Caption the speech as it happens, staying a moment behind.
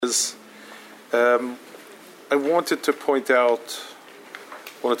I wanted to point out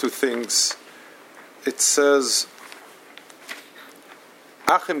one or two things. It says,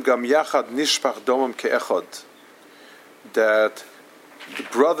 Achim gam yachad nishpach domam ke'echad, that the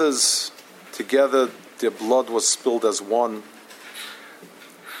brothers together, their blood was spilled as one.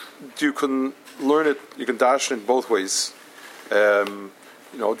 You can learn it, you can dash it in both ways.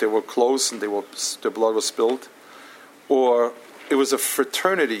 They were close and their blood was spilled. Or it was a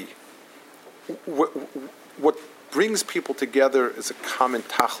fraternity. What brings people together is a common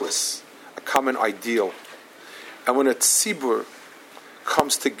tachlis, a common ideal. And when a tzibur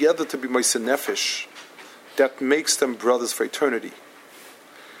comes together to be Moshe Nefesh, that makes them brothers for eternity.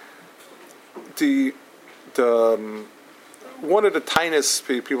 One of the tiniest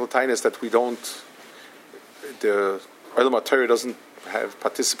that we don't, the Olam HaTorah doesn't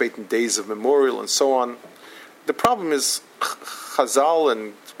participate in days of memorial and so on. The problem is Chazal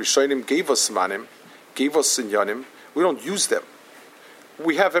and Rishonim gave us manim, gave us sinyanim. We don't use them.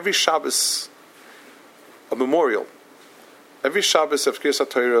 We have every Shabbos a memorial. Every Shabbos of Kriyas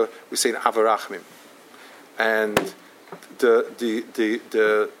HaTorah we say an Avarachmim, and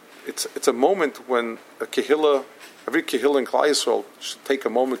it's a moment when every kehillah in Klal Yisrael should take a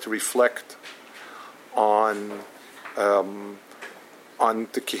moment to reflect on the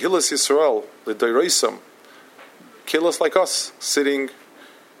kehillas Yisrael, the Doiroisam, kehillas like us, sitting,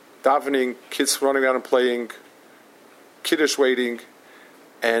 davening, kids running around and playing, kiddush waiting,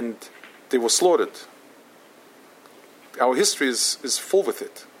 and they were slaughtered. Our history is full with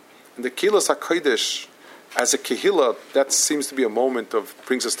it. And the kehillas HaKodesh, as a kehillah, that seems to be a moment of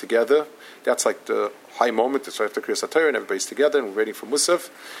brings us together. That's like the high moment. It's right after Kriyas HaTorah, and everybody's together, and we're waiting for Musaf,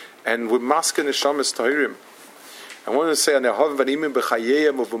 and we're masking neshamas tahirim. I wanted to say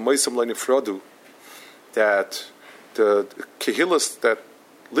that the kehillas that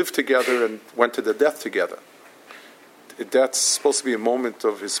lived together and went to the death together, that's supposed to be a moment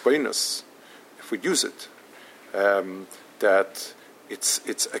of hisbeinus, if we use it. That it's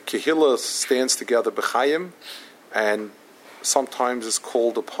a kehillah stands together b'chayim, and sometimes is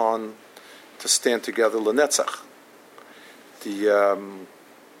called upon to stand together lenetzach. The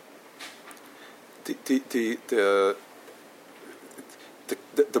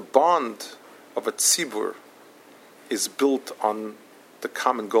bond of a tzibur is built on the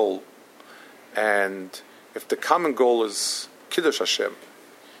common goal, and if the common goal is Kiddush Hashem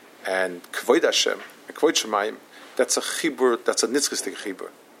and Kvoid Hashem and Kvoid Shemayim, that's a chibur, that's a nitzchistic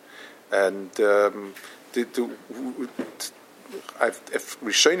chibur. And if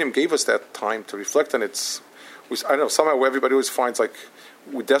Rishonim gave us that time to reflect on it, I don't know, somehow everybody always finds like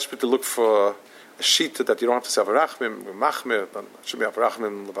we desperately look for a sheet that you don't have to say Avarachmim, Machmir, should be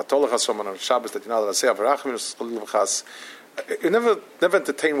Avarachmim, Levatolachas on Shabbos, that you're not allowed to say Avarachmim, you never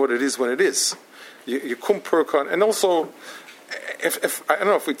entertain what it is when it is. You kumpurkon, and also, if I don't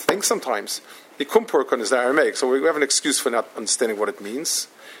know if we think sometimes, the kumpurkon is the Aramaic, so we have an excuse for not understanding what it means.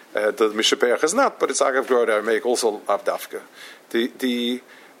 The Mishapeach is not, but it's Agav Gor Aramaic, also Avdafka.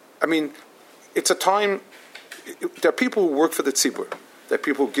 It's a time. There are people who work for the tzibur. There are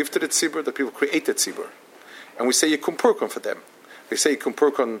people who give to the tzibur. There are people who create the tzibur, and we say Yikum Purkon for them. We say Yikum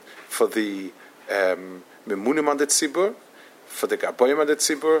Purkon for the Memunim on the tzibur, for the Gaboyim on the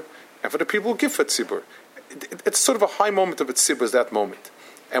tzibur, and for the people who give for tzibur. It's sort of a high moment of the tzibur is that moment,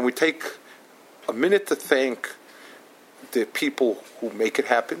 and we take a minute to thank the people who make it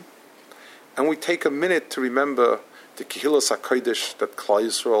happen, and we take a minute to remember the Kehillas HaKodesh that Klal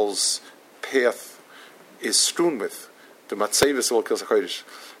Yisrael's path is strewn with, the Matzevis of Kehillas HaKodesh.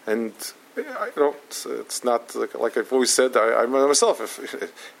 And it's not like I've always said. I remember myself.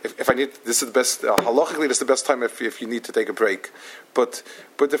 If I need, this is the best. Halachically, this is the best time if you need to take a break. But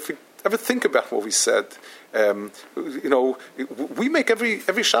if we ever think about what we said, we make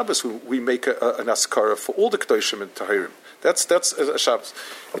every Shabbos we make an askara for all the Kedoshim and Tahirim. That's a Shabbos.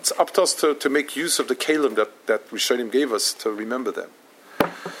 It's up to us to make use of the kelim that Rishonim gave us to remember them.